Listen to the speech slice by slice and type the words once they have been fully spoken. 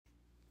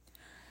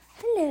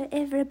Hello,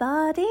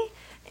 everybody.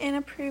 In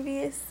a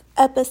previous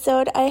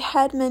episode, I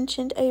had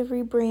mentioned a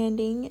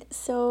rebranding,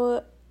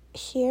 so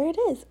here it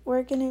is.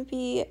 We're going to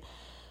be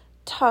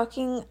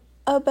talking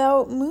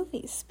about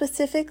movies,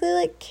 specifically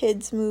like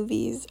kids'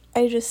 movies.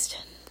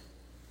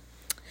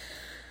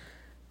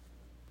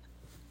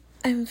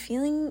 I'm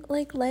feeling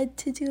like led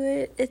to do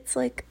it. It's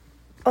like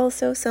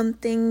also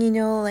something,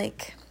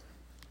 like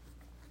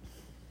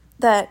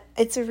that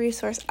it's a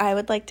resource I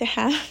would like to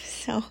have,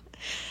 so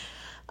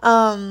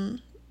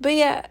but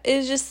yeah,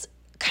 it just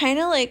kind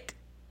of like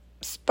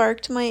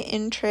sparked my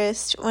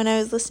interest when I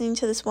was listening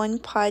to this one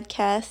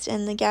podcast,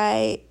 and the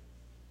guy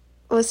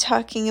was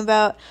talking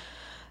about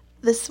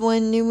this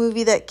one new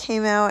movie that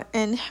came out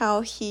and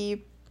how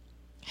he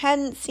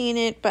hadn't seen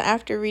it, but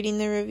after reading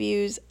the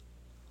reviews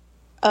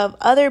of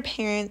other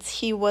parents,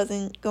 he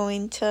wasn't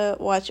going to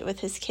watch it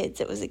with his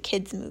kids. It was a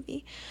kids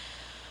movie.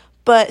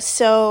 But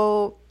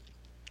so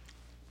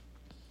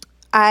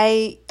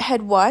I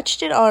had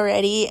watched it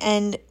already,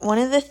 and one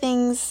of the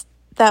things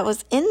that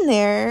was in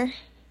there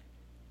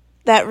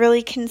that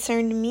really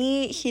concerned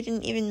me, he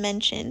didn't even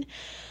mention.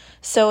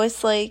 So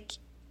it's like,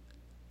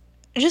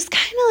 just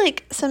kind of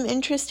like some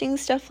interesting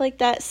stuff like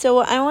that. So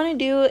what I want to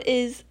do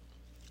is,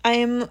 I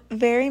am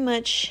very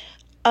much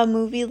a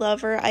movie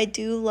lover. I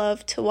do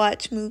love to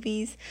watch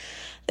movies.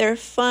 They're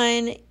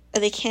fun.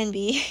 They can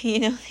be,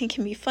 they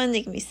can be fun.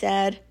 They can be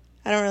sad.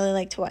 I don't really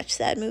like to watch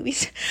sad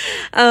movies.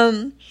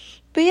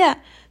 But yeah,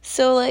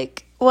 so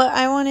like what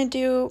I want to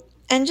do,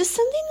 and just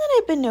something that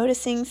I've been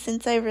noticing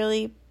since I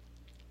really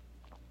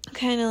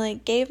kind of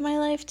like gave my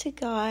life to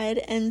God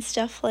and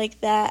stuff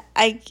like that,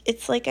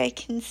 it's like I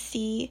can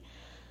see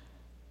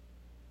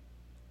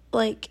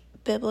like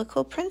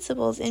biblical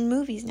principles in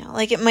movies now.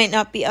 Like, it might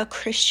not be a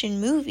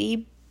Christian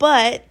movie,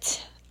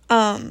 but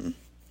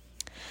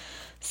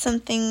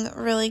something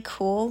really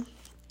cool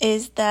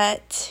is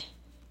that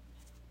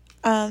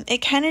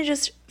it kind of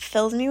just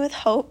fills me with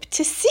hope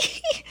to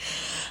see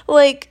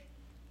like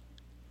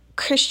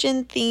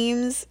Christian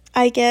themes,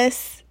 I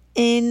guess,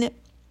 in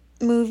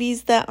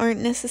movies that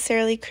aren't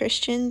necessarily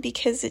Christian,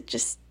 because it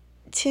just,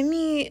 to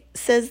me,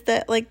 says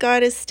that like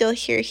God is still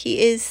here.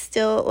 He is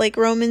still, like,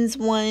 Romans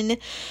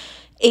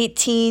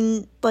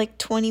 1:18, like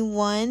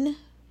 21.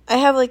 I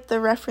have like the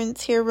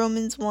reference here,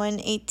 Romans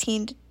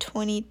 1:18 to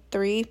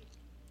 23.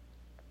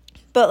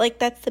 But like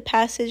that's the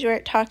passage where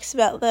it talks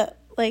about that,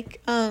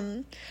 like,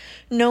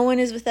 no one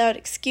is without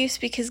excuse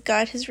because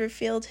God has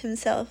revealed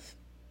himself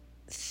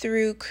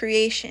through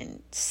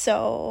creation.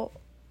 So,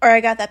 or I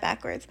got that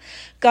backwards.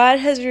 God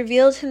has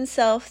revealed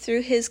himself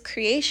through his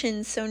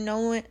creation, so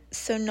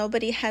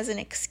nobody has an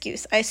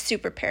excuse. I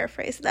super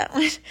paraphrased that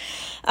one.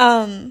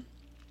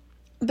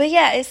 But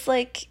yeah, it's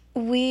like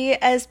we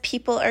as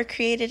people are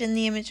created in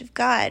the image of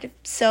God.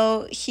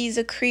 So he's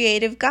a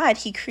creative God.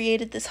 He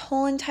created this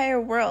whole entire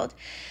world.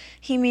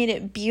 He made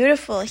it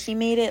beautiful. He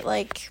made it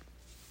like,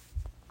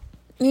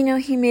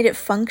 he made it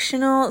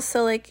functional.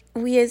 So like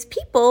we as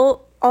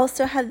people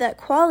also have that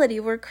quality.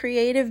 We're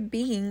creative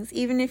beings.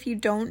 Even if you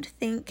don't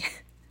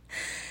think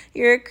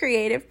you're a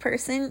creative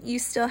person, you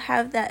still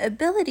have that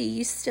ability.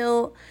 You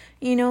still,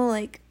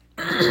 like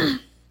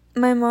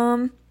my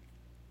mom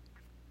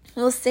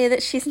will say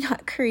that she's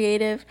not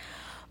creative,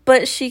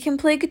 but she can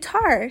play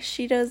guitar.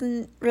 She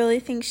doesn't really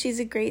think she's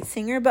a great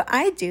singer, but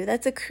I do.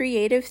 That's a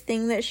creative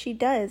thing that she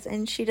does,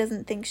 and she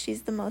doesn't think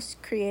she's the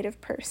most creative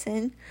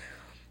person.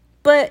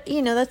 But,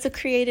 that's a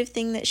creative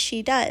thing that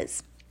she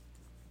does,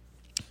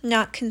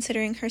 not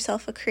considering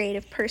herself a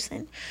creative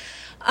person.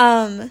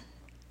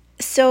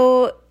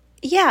 So,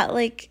 yeah,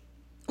 like,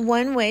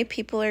 one way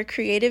people are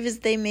creative is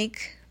they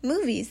make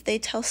movies. They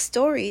tell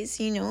stories,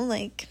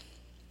 like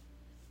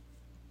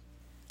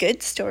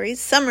good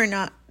stories. Some are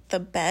not the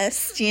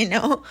best,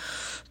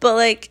 but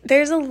like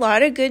there's a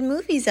lot of good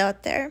movies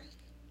out there,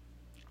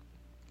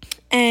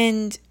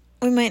 and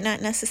we might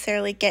not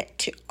necessarily get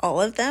to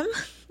all of them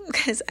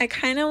because I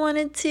kind of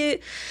wanted to,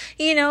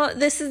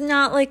 this is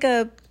not like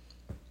a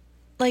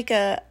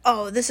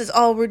oh, this is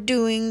all we're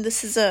doing,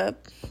 this is a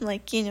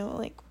like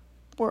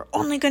we're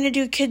only going to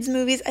do kids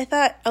movies. I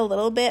thought a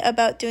little bit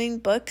about doing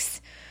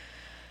books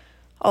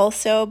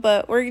also,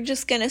 but we're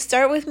just going to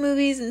start with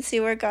movies and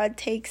see where God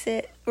takes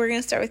it. We're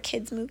going to start with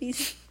kids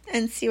movies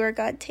and see where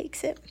God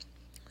takes it.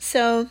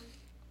 So,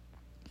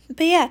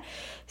 but yeah,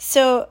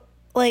 so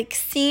like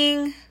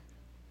seeing,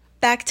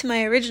 back to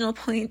my original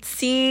point,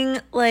 seeing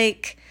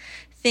like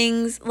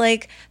things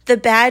like the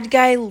bad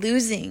guy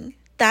losing,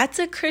 that's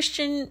a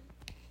Christian,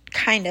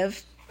 kind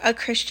of a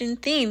Christian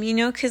theme,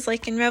 because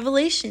like in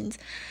Revelations,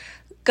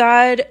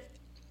 God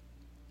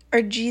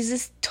or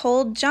Jesus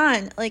told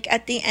John, like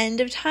at the end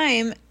of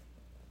time,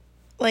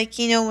 like,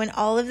 when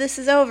all of this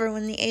is over,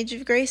 when the age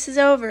of grace is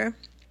over,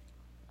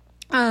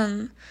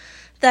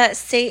 that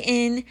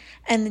Satan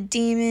and the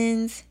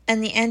demons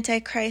and the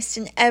Antichrist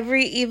and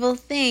every evil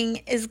thing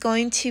is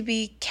going to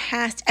be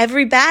cast,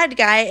 every bad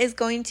guy is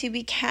going to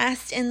be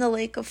cast in the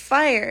lake of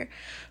fire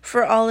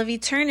for all of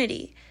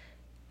eternity.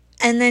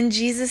 And then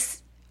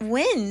Jesus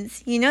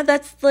wins.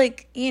 That's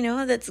like,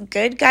 that's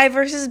good guy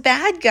versus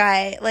bad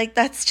guy. Like,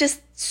 that's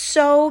just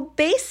so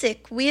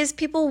basic. We as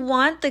people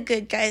want the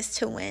good guys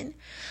to win.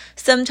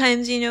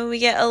 Sometimes, we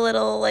get a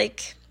little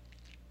like,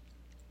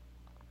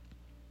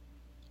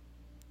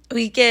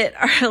 we get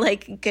our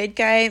like good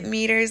guy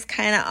meters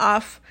kind of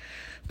off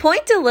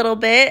point a little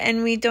bit,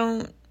 and we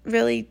don't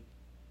really,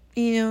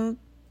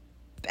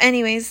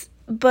 anyways,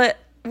 but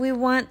we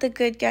want the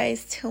good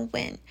guys to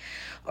win.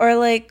 Or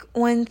like,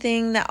 one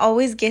thing that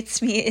always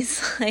gets me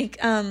is like,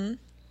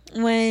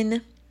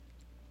 when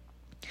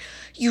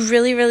you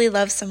really, really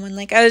love someone.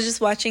 Like, I was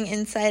just watching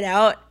Inside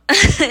Out,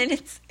 and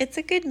it's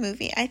a good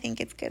movie. I think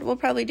it's good. We'll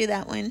probably do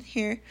that one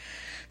here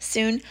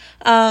soon.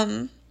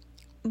 But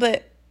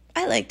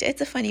I liked it.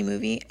 It's a funny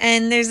movie.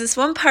 And there's this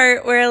one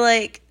part where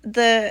like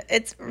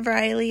it's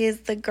Riley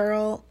is the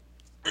girl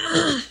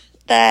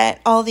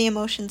that all the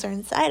emotions are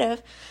inside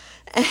of,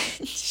 and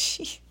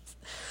she's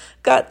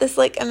got this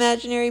like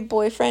imaginary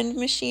boyfriend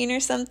machine or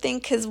something,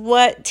 because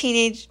what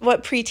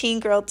preteen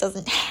girl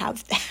doesn't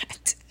have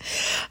that?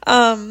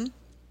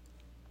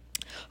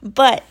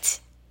 But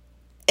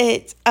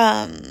it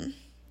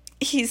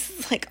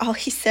he's like, all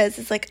he says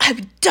is like, I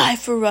would die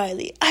for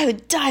Riley. I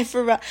would die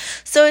for Riley.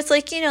 So it's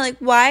like, like,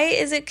 why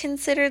is it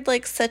considered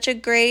like such a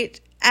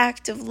great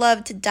act of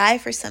love to die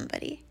for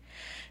somebody?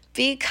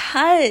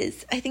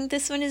 Because I think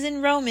this one is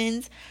in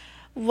Romans.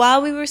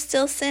 While we were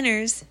still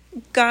sinners,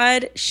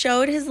 God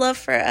showed his love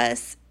for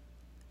us.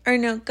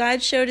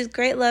 God showed his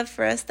great love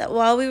for us, that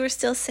while we were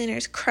still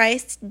sinners,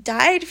 Christ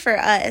died for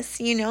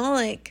us,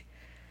 like.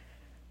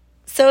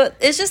 So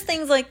it's just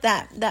things like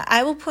that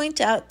I will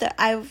point out, that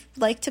I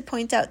like to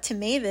point out to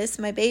Mavis,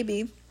 my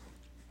baby.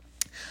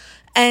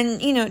 And,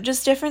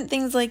 just different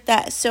things like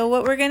that. So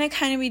what we're going to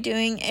kind of be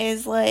doing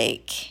is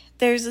like,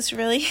 there's this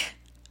really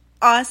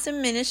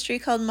awesome ministry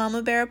called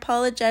Mama Bear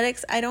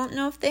Apologetics. I don't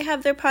know if they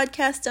have their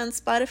podcast on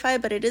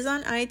Spotify, but it is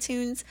on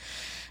iTunes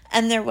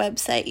and their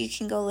website. You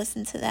can go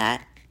listen to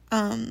that.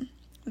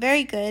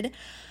 Very good.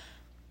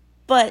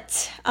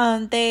 But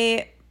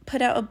they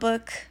put out a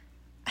book,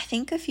 I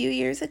think a few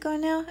years ago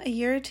now, a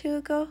year or two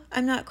ago.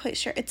 I'm not quite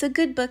sure. It's a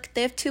good book.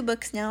 They have 2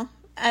 books now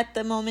at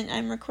the moment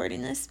I'm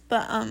recording this.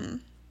 But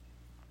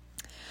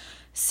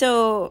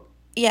so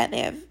yeah, they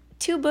have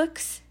 2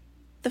 books.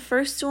 The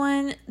first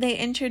one, they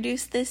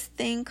introduced this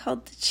thing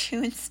called the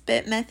chew and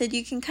spit method.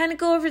 You can kind of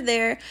go over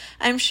there.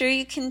 I'm sure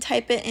you can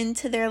type it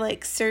into their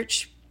like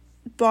search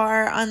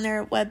bar on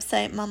their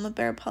website,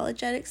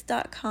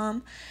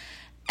 mamabearapologetics.com,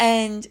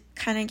 and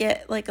kind of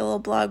get like a little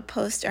blog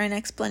post or an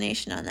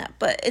explanation on that.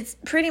 But it's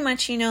pretty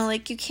much,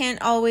 like, you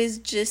can't always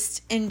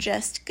just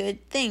ingest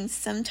good things.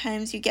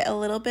 Sometimes you get a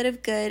little bit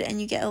of good and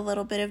you get a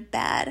little bit of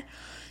bad.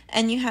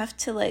 And you have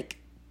to like,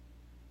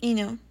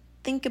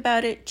 think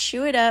about it,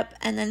 chew it up,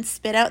 and then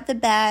spit out the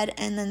bad,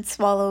 and then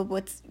swallow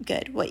what's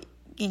good,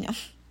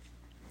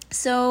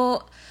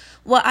 So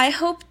what I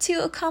hope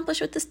to accomplish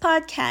with this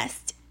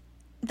podcast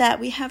that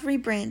we have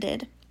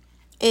rebranded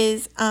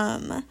is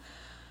I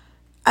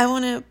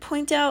want to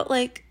point out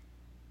like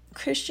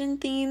Christian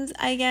themes,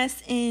 I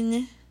guess,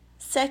 in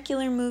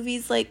secular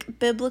movies, like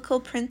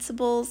biblical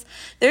principles.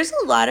 There's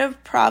a lot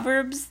of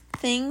Proverbs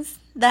things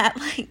that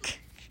like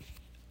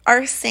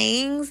are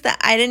sayings that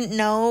I didn't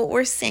know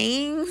were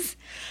sayings.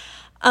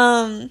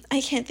 I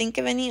can't think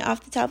of any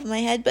off the top of my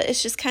head, but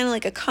it's just kind of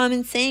like a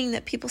common saying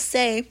that people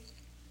say.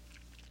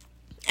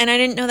 And I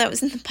didn't know that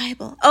was in the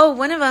Bible. Oh,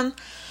 one of them,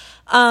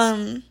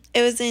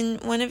 it was in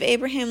one of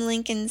Abraham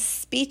Lincoln's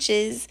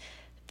speeches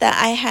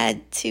that I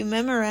had to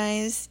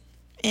memorize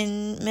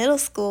in middle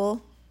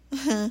school.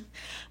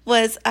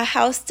 Was, a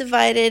house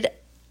divided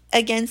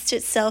against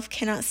itself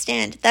cannot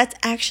stand. That's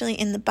actually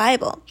in the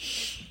Bible.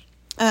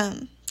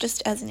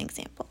 Just as an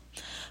example.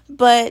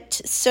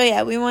 But so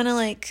yeah, we want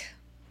to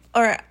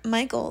or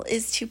my goal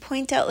is to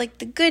point out like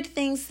the good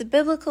things, the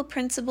biblical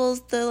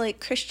principles, the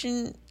like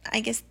Christian, I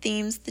guess,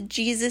 themes, the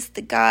Jesus,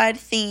 the God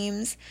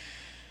themes.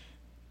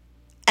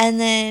 And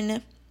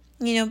then,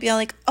 be all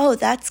like, oh,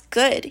 that's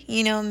good.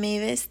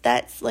 Mavis,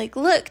 that's like,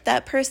 look,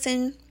 that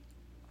person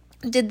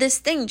did this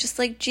thing just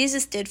like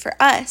Jesus did for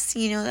us.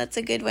 That's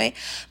a good way.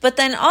 But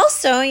then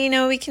also,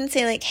 we can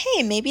say like,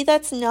 hey, maybe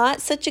that's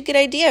not such a good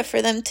idea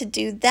for them to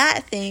do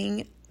that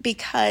thing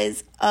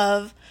because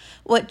of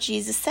what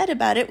Jesus said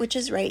about it, which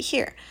is right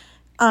here.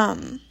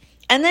 And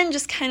then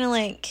just kind of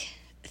like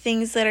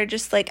things that are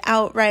just like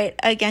outright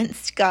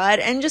against God,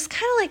 and just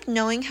kind of like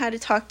knowing how to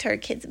talk to our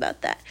kids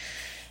about that.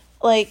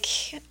 Like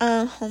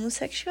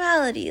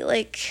homosexuality,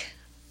 like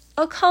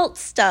occult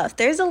stuff.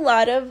 There's a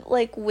lot of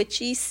like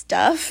witchy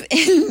stuff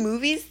in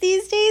movies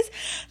these days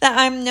that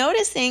I'm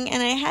noticing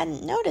and I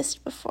hadn't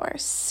noticed before.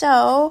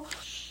 So,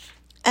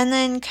 and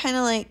then kind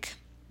of like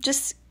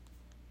just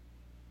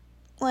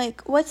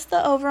like, what's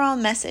the overall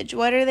message?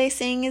 What are they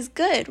saying is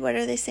good? What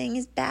are they saying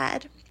is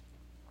bad?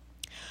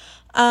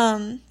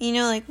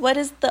 Like, what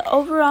is the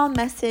overall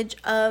message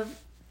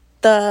of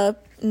the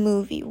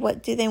movie?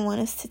 What do they want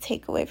us to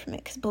take away from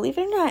it? Because believe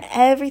it or not,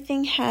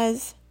 everything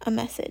has a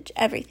message.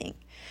 Everything.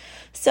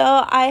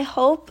 So I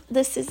hope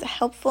this is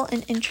helpful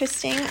and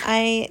interesting.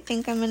 I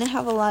think I'm going to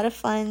have a lot of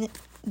fun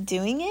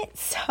doing it.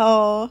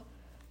 So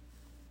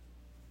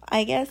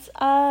I guess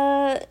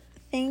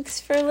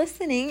thanks for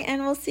listening,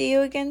 and we'll see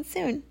you again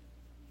soon.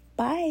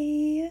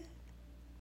 Bye.